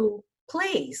the new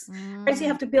place. Right? So you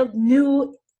have to build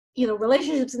new,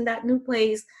 relationships in that new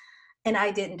place. And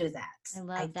I didn't do that. I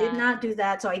love I that. did not do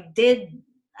that. So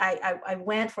I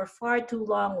went for far too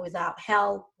long without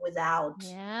help,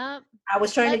 Yeah. I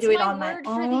was trying to do it on my word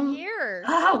own. for the year.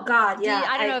 Oh God, yeah.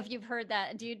 I don't know if you've heard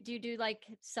that. Do you do like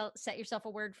set yourself a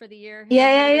word for the year?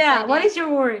 Yeah. What is your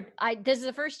word? This is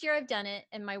the first year I've done it,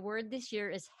 and my word this year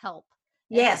is help.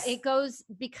 Yes. It goes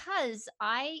because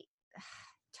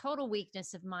total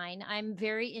weakness of mine, I'm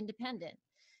very independent,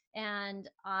 and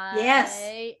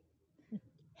I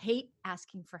hate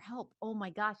asking for help. Oh my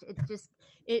gosh,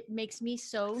 it makes me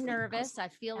so nervous. I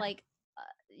feel like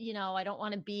I don't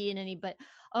want to be in any, but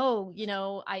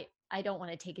I don't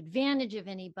want to take advantage of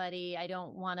anybody. I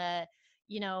don't want to,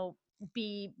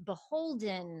 be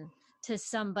beholden to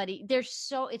somebody. It's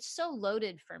so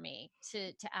loaded for me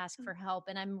to ask for help,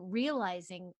 and I'm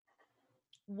realizing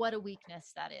what a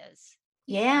weakness that is.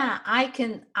 Yeah, I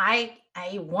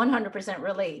 100%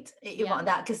 relate on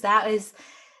that, because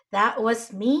that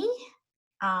was me.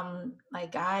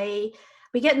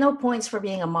 We get no points for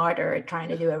being a martyr, trying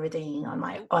to do everything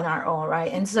on our own,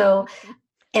 right? And so,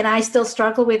 and I still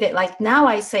struggle with it. Like now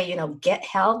I say, get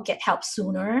help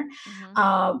sooner.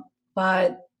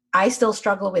 But I still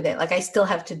struggle with it. Like I still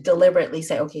have to deliberately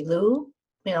say, okay, Lou,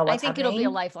 I what's think happening? It'll be a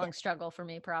lifelong struggle for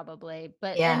me probably.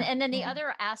 But and then the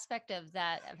other aspect of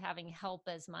that, of having help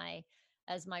as my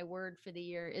word for the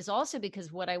year, is also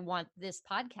because what I want this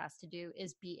podcast to do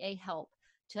is be a help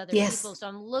to other people. So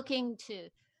I'm looking to,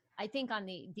 I think on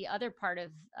the other part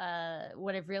of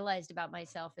what I've realized about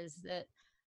myself is that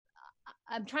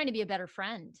I'm trying to be a better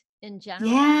friend in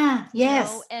general. Yeah.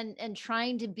 Yes. And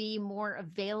trying to be more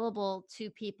available to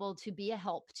people, to be a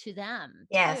help to them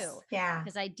Yes. too. Yeah.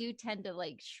 Because I do tend to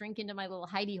like shrink into my little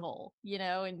hidey hole,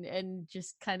 and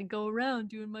just kind of go around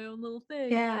doing my own little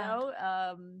thing.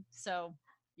 So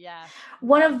yeah.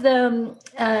 One of the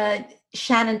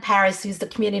Shannon Paris, who's the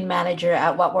community manager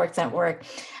at What Works at Work,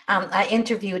 I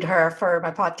interviewed her for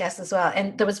my podcast as well,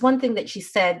 and there was one thing that she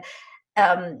said.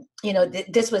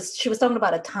 She was talking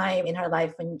about a time in her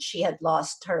life when she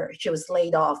was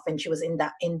laid off, and she was in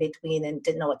that in between and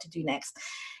didn't know what to do next.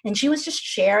 And she was just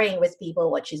sharing with people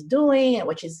what she's doing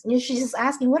and she's just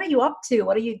asking, what are you up to?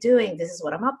 What are you doing? This is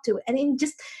what I'm up to. And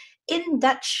in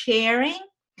that sharing,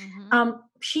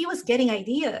 she was getting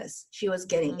ideas, she was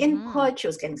getting input, she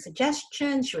was getting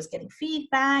suggestions, she was getting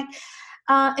feedback.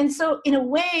 And so in a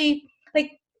way,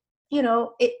 like,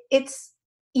 it's,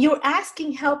 you're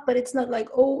asking help, but it's not like,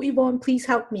 oh, Yvonne, please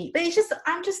help me. But it's just,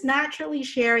 I'm just naturally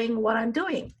sharing what I'm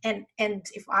doing. And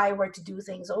if I were to do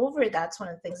things over, that's one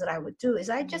of the things that I would do, is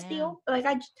I just be open.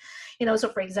 Like so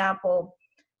for example,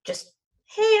 just,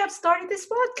 hey, I've started this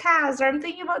podcast, or I'm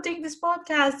thinking about doing this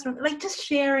podcast, or like just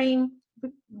sharing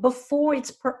before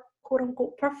it's quote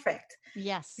unquote perfect.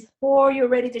 Yes. Before you're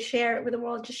ready to share it with the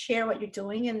world, just share what you're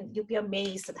doing, and you'll be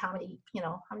amazed at how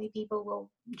many people will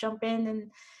jump in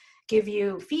and give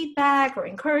you feedback or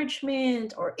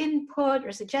encouragement or input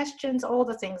or suggestions, all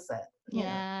the things that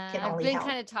can only I've been help.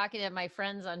 kind of talking to my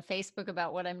friends on Facebook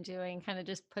about what I'm doing, kind of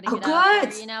just putting it good.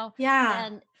 out there, Yeah.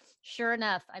 And sure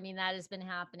enough, I mean, that has been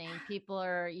happening. People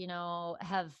are,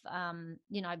 have, I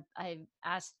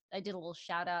did a little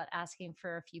shout out asking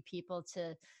for a few people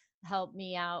to help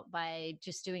me out by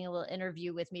just doing a little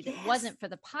interview with me that wasn't for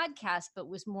the podcast, but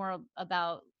was more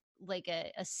about like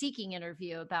a seeking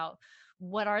interview about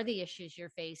what are the issues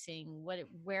you're facing,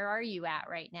 where are you at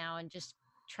right now, and just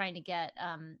trying to get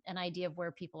an idea of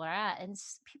where people are at. And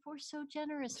people are so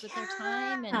generous with their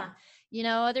time, and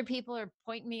other people are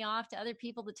pointing me off to other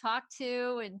people to talk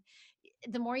to, and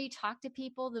the more you talk to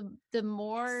people, the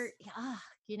more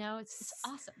it's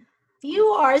awesome. You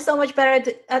are so much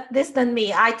better at this than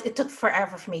me. It took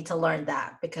forever for me to learn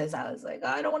that because I was like,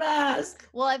 I don't want to ask.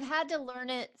 Well, I've had to learn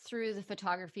it through the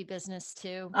photography business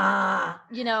too. Ah,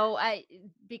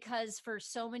 Because for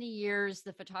so many years,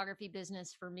 the photography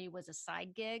business for me was a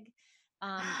side gig.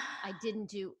 I didn't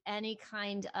do any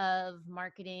kind of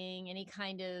marketing, any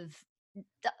kind of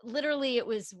literally it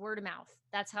was word of mouth.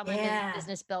 That's how my yeah.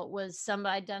 business built was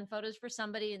somebody I'd done photos for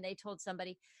somebody and they told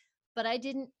somebody, but I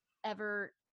didn't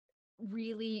ever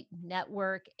really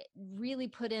network, really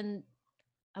put in,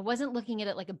 I wasn't looking at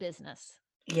it like a business,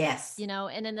 Yes.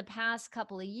 and in the past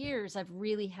couple of years, I've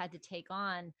really had to take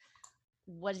on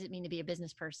what does it mean to be a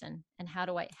business person and how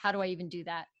do I even do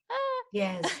that?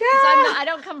 Yes. Because Yeah. I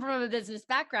don't come from a business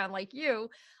background like you.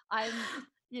 I'm,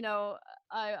 you know,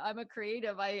 I'm a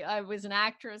creative. I was an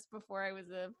actress before I was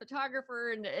a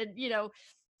photographer and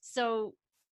so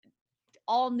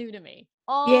all new to me,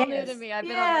 all new to Yes. me. I've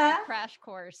been on like Yeah. a crash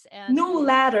course and New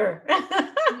ladder.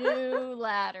 new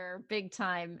ladder big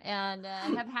time and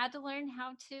have had to learn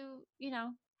how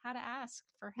to ask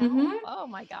for help. hmm Oh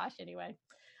my gosh. Anyway,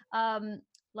 um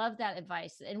love that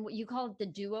advice. And what you call it, the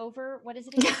do-over, what is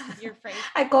it again, your phrase?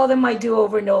 I call them my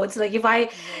do-over notes. Like Do-over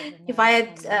if I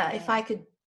notes. I had, love if it. I could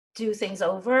do things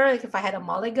over, like if I had a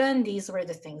mulligan, these were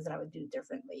the things that I would do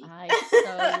differently. I so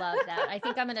love that. I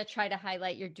think I'm going to try to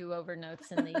highlight your do-over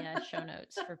notes in the show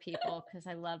notes for people because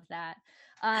I love that.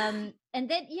 And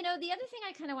then, the other thing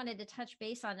I kind of wanted to touch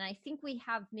base on, and I think we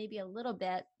have maybe a little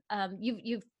bit,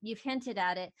 you've hinted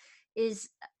at it, is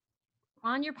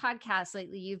on your podcast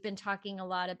lately, you've been talking a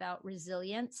lot about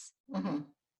resilience. hmm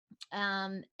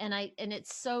And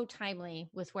it's so timely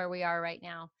with where we are right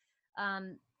now.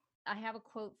 Um, I have a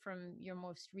quote from your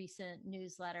most recent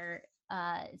newsletter.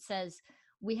 It says,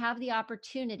 "We have the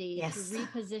opportunity to Yes.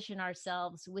 reposition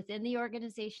ourselves within the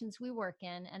organizations we work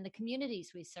in and the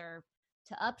communities we serve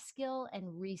to upskill and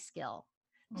reskill,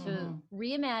 to hmm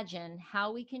reimagine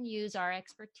how we can use our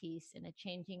expertise in a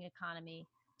changing economy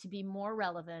to be more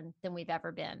relevant than we've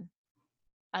ever been."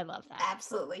 I love that.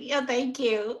 Absolutely. Yeah. Thank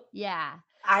you. Yeah.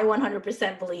 I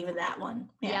 100% believe in that one.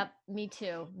 Yeah. Yep, me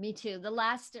too. Me too. The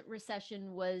last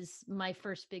recession was my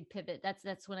first big pivot.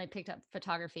 That's when I picked up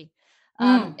photography.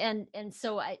 Mm. And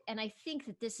so I think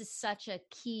that this is such a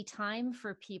key time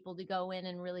for people to go in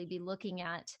and really be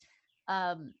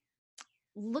um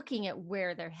looking at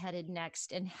where they're headed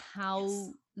next and Yes.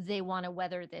 how they want to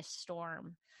weather this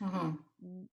storm. hmm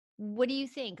What do you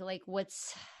think? Like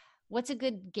what's a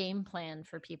good game plan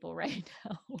for people right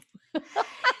now?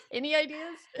 Any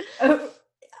ideas?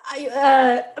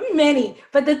 Uh, many,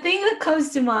 but the thing that comes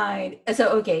to mind. So,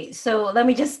 okay, so let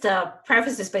me just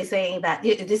preface this by saying that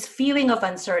this feeling of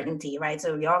uncertainty, right?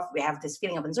 So we have this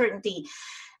feeling of uncertainty,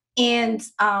 and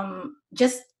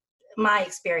just my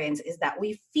experience is that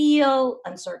we feel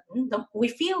uncertain. We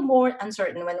feel more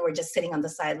uncertain when we're just sitting on the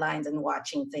sidelines and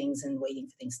watching things and waiting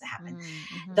for things to happen.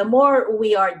 The Mm-hmm. more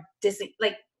we are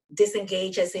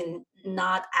disengaged, as in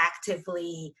not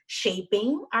actively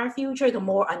shaping our future, the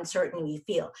more uncertain we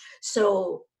feel.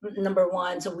 So number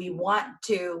one, so we want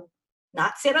to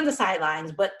not sit on the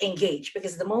sidelines but engage,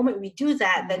 because the moment we do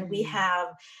that, then we have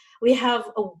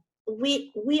a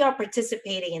we are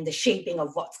participating in the shaping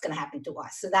of what's going to happen to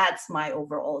us. So that's my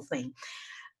overall thing.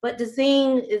 But the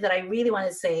thing that I really want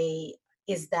to say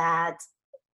is that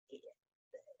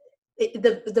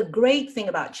the great thing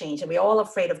about change, and we're all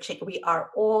afraid of change. We are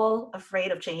all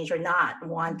afraid of change, or not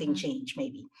wanting Mm-hmm. change,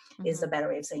 maybe is Mm-hmm. the better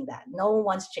way of saying that. No one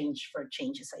wants change for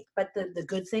change's sake. But the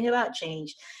good thing about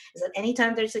change is that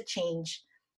anytime there's a change,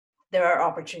 there are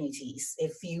opportunities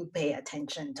if you pay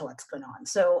attention to what's going on.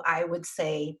 So I would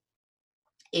say,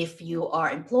 if you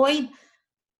are employed,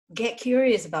 get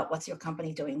curious about what's your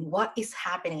company doing, what is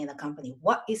happening in the company,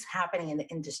 what is happening in the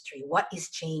industry, what is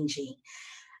changing.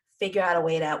 Figure out a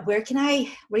way to, where can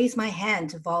I raise my hand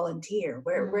to volunteer,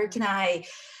 where can I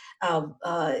uh,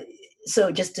 uh,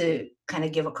 so just to kind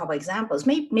of give a couple examples,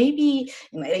 maybe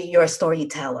you're a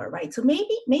storyteller, right? So maybe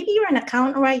you're an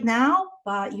accountant right now,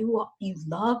 but you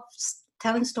love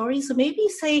telling stories. So maybe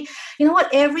say, you know what,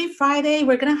 every Friday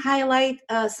we're going to highlight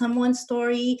someone's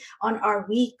story on our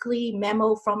weekly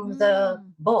memo from the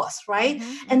Mm. boss, right?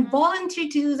 Mm-hmm, And mm-hmm. volunteer to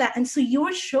do that. And so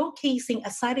you're showcasing a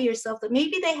side of yourself that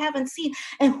maybe they haven't seen,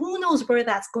 and who knows where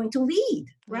that's going to lead,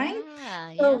 right?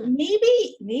 Yeah, So yeah.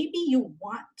 maybe you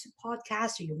want to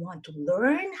podcast, or you want to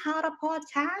learn how to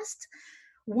podcast.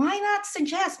 Why not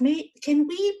suggest, can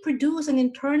we produce an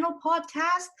internal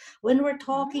podcast when we're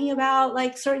talking about Mm.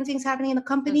 like certain things happening in the So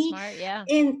company, smart, yeah.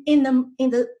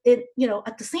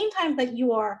 at the same time that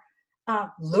you are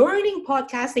learning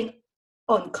podcasting,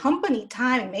 on company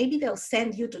time. Maybe they'll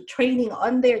send you to training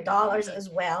on their dollars as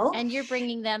well. And you're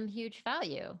bringing them huge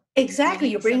value. Exactly.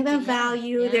 You're bringing them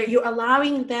value. You're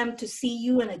allowing them to see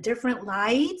you in a different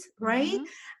light, right?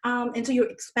 And so you're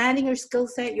expanding your skill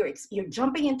set. You're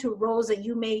jumping into roles that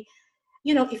you may,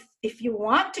 if you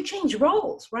want to change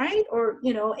roles, right? Or,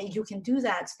 and you can do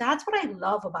that. So that's what I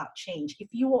love about change. If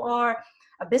you are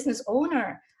a business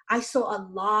owner, I saw a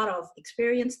lot of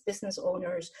experienced business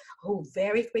owners who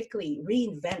very quickly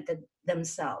reinvented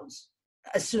themselves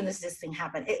as soon as this thing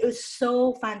happened. It was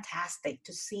so fantastic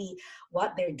to see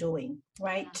what they're doing,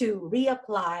 right? To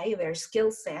reapply their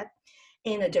skill set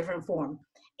in a different form.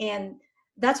 And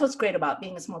that's what's great about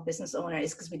being a small business owner,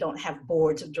 is because we don't have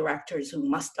boards of directors who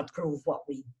must approve what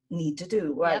we need to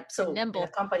do, right? Yep, so nimble. The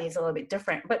company is a little bit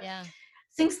different, but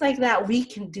things like that, we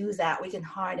can do that. We can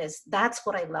harness. That's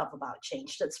what I love about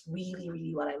change. That's really,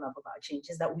 really what I love about change,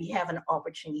 is that we have an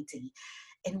opportunity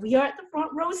and we are at the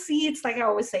front row seats. Like I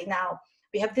always say, now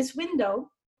we have this window.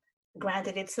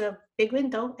 Granted, it's a big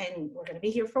window and we're going to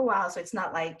be here for a while. So it's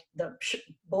not like the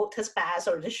boat has passed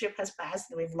or the ship has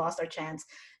passed and we've lost our chance.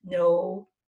 No,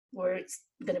 we're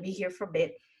going to be here for a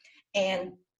bit.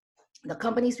 And the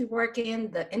companies we work in,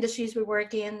 the industries we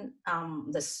work in,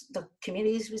 the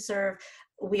communities we serve,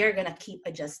 we are going to keep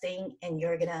adjusting. And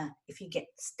you're going to, if you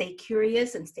stay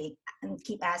curious and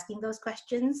keep asking those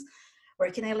questions,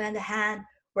 where can I lend a hand?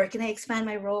 Where can I expand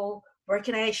my role? Where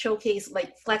can I showcase,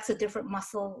 like flex a different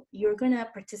muscle? You're going to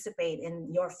participate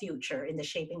in your future, in the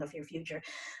shaping of your future.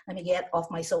 Let me get off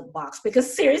my soapbox,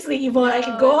 because seriously, Yvonne, I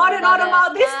can go on and on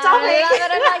about this topic. I love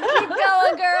it. I'm like, keep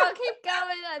going, girl. Keep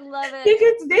going. I love it.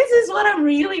 Because this is what I'm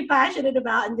really passionate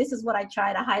about. And this is what I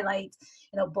try to highlight,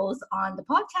 both on the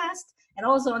podcast and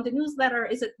also on the newsletter.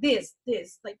 Is it this,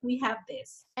 like we have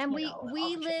this. And we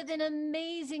live in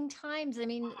amazing times. I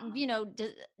mean,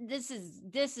 this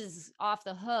is off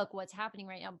the hook what's happening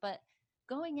right now, but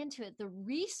going into it, the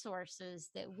resources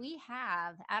that we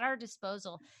have at our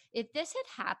disposal, if this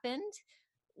had happened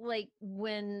like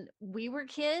when we were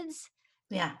kids.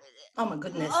 Yeah. Oh my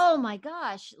goodness. Oh my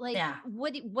gosh. Like,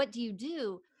 what do you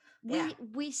do?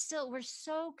 We're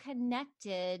so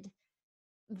connected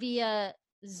via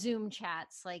Zoom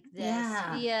chats like this,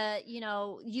 via,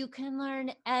 you can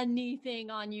learn anything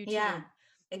on YouTube. Yeah,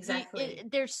 exactly.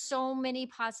 There's so many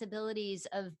possibilities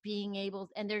of being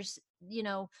able, and there's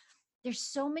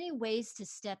so many ways to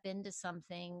step into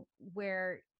something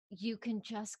where you can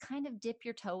just kind of dip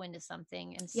your toe into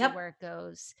something and see where it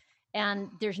goes. And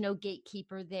there's no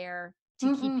gatekeeper there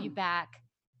to keep you back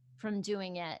from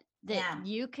doing it. That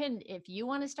you can, if you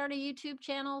want to start a YouTube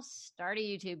channel, start a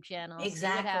YouTube channel. Exactly.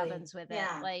 See what happens with it.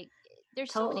 Like,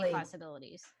 there's so many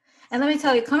possibilities. And let me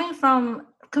tell you, coming from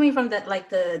that, like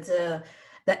the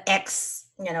ex,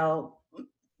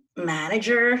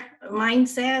 manager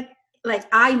mindset, like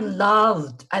I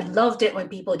loved it when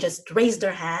people just raised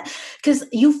their hand, because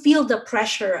you feel the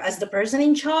pressure as the person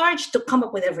in charge to come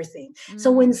up with everything. So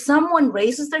when someone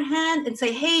raises their hand and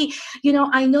say, hey,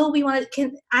 I know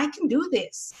I can do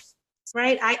this,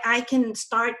 right? I can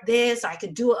start this, I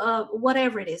could do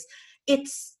whatever it is. It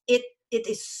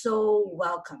is so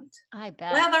welcomed. I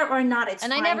bet. Whether or not it's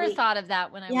and I never thought of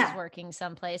that when I was working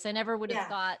someplace. I never would have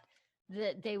thought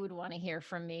that they would want to hear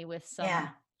from me with some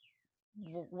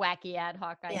wacky ad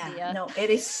hoc idea. No, it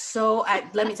is so.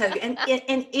 Let me tell you, and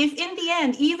if in the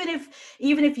end, even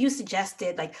if you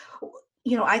suggested, like,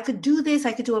 I could do this,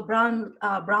 I could do a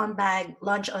brown bag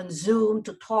lunch on Zoom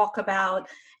to talk about,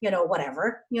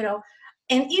 whatever,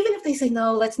 and even if they say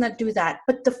no, let's not do that.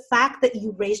 But the fact that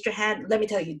you raised your hand, let me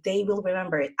tell you, they will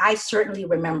remember it. I certainly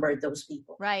remember those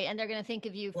people. Right, and they're going to think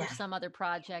of you for some other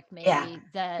project, maybe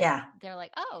that they're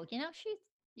like, oh, she's.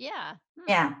 Yeah.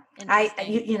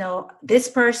 This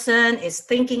person is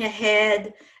thinking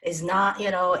ahead, is not,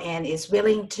 and is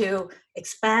willing to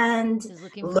expand,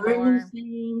 learn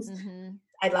new things.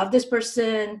 I love this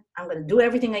person. I'm going to do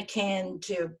everything I can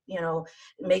to,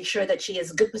 make sure that she has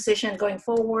a good position going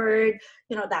forward,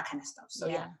 that kind of stuff. So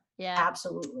yeah,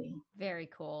 absolutely. Very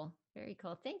cool. Very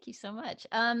cool. Thank you so much.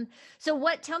 So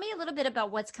tell me a little bit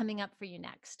about what's coming up for you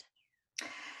next.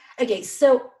 Okay.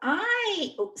 So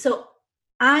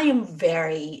I am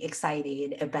very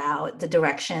excited about the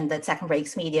direction that Second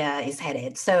Breaks Media is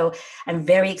headed. So I'm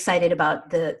very excited about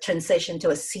the transition to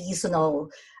a seasonal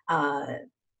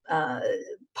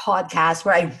podcast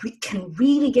where I can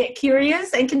really get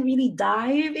curious and can really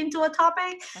dive into a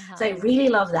topic. So I really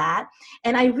love that.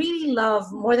 And I really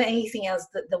love, more than anything else,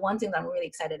 the one thing that I'm really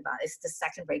excited about is the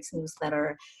Second Breaks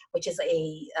newsletter, which is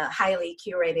a highly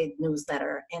curated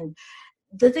newsletter. And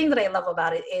the thing that I love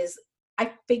about it is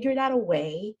I figured out a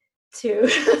way to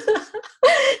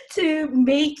to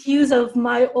make use of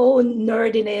my own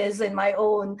nerdiness and my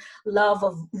own love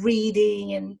of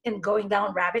reading and going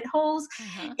down rabbit holes.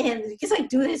 And because I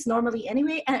do this normally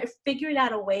anyway, and I figured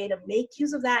out a way to make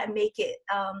use of that and make it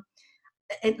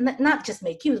and not just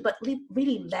make use, but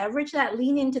really leverage that,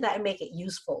 lean into that, and make it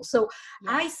useful. So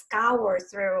I scour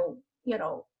through,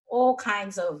 all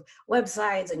kinds of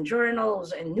websites and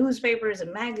journals and newspapers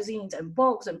and magazines and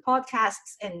books and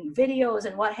podcasts and videos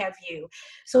and what have you,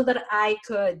 so that I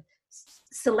could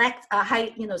select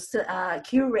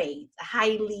curate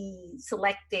highly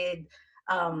selected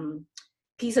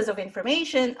pieces of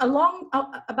information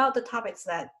about the topics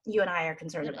that you and I are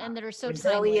concerned about. And that are so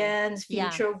resilience,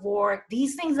 future work,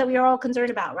 these things that we are all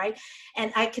concerned about, right?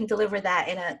 And I can deliver that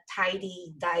in a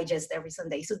tidy digest every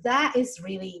Sunday. So that is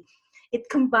really, it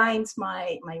combines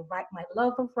my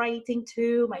love of writing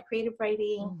too, my creative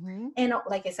writing. And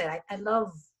like I said, I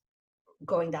love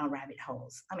going down rabbit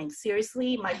holes. I mean,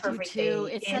 seriously, my perfect day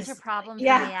it's is such a problem for me,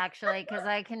 actually, because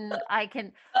I can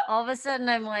all of a sudden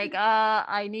I'm like,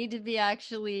 I need to be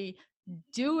actually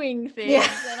doing things,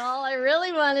 and all I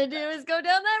really want to do is go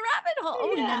down that rabbit hole.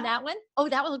 And then that one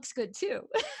looks good too.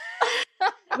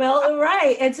 Well,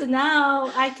 right. And so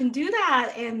now I can do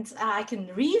that, and I can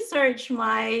research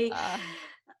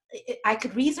I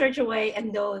could research away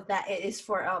and know that it is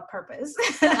for a purpose.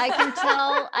 I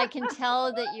can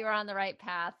tell that you're on the right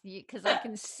path, because I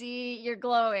can see you're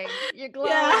glowing. You're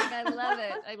glowing. I love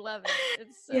it.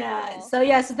 It's so cool. So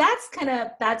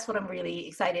that's what I'm really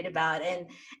excited about. And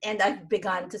I've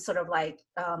begun to sort of like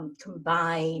but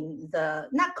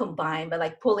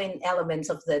like pull in elements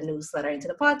of the newsletter into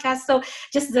the podcast. So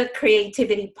just the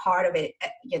creativity part of it,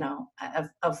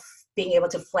 of being able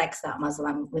to flex that muscle,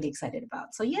 I'm really excited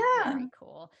about. So Very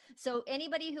cool. So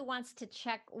anybody who wants to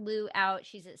check Lou out,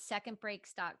 she's at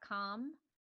secondbreaks.com,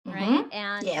 right?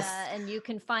 And and you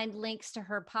can find links to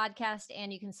her podcast,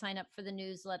 and you can sign up for the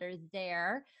newsletter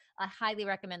there. I highly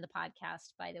recommend the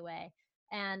podcast, by the way.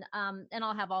 And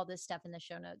I'll have all this stuff in the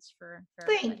show notes for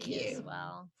everybody as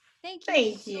well. Thank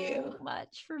you so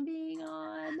much for being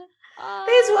on.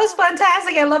 This was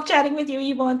fantastic. I love chatting with you,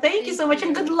 Yvonne. Thank you so much,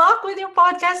 and good luck with your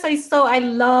podcast. I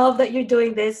love that you're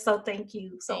doing this. So thank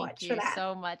you so much for that. Thank you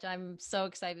so much. I'm so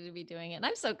excited to be doing it. And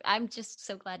I'm just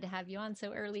so glad to have you on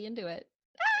so early into it.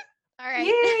 All right.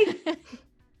 Yay.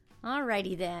 All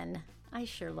righty then. I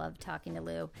sure love talking to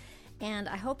Lou. And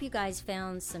I hope you guys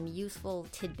found some useful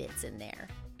tidbits in there.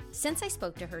 Since I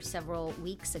spoke to her several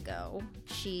weeks ago,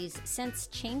 she's since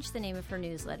changed the name of her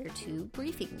newsletter to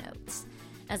Briefing Notes.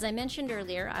 As I mentioned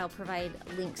earlier, I'll provide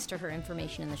links to her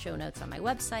information in the show notes on my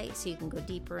website, so you can go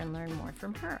deeper and learn more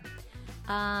from her.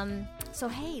 So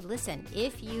hey, listen,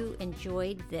 if you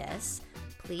enjoyed this,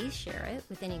 please share it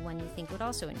with anyone you think would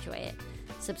also enjoy it.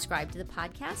 Subscribe to the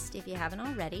podcast if you haven't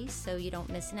already, so you don't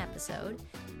miss an episode.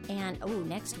 And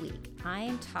next week, I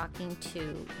am talking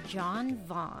to John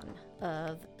Vaughn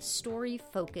of Story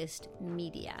Focused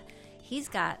Media. He's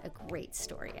got a great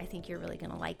story. I think you're really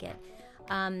going to like it.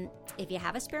 If you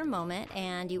have a spare moment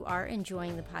and you are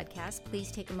enjoying the podcast,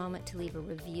 please take a moment to leave a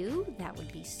review. That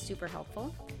would be super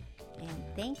helpful. And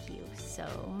thank you so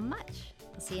much.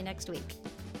 I'll see you next week.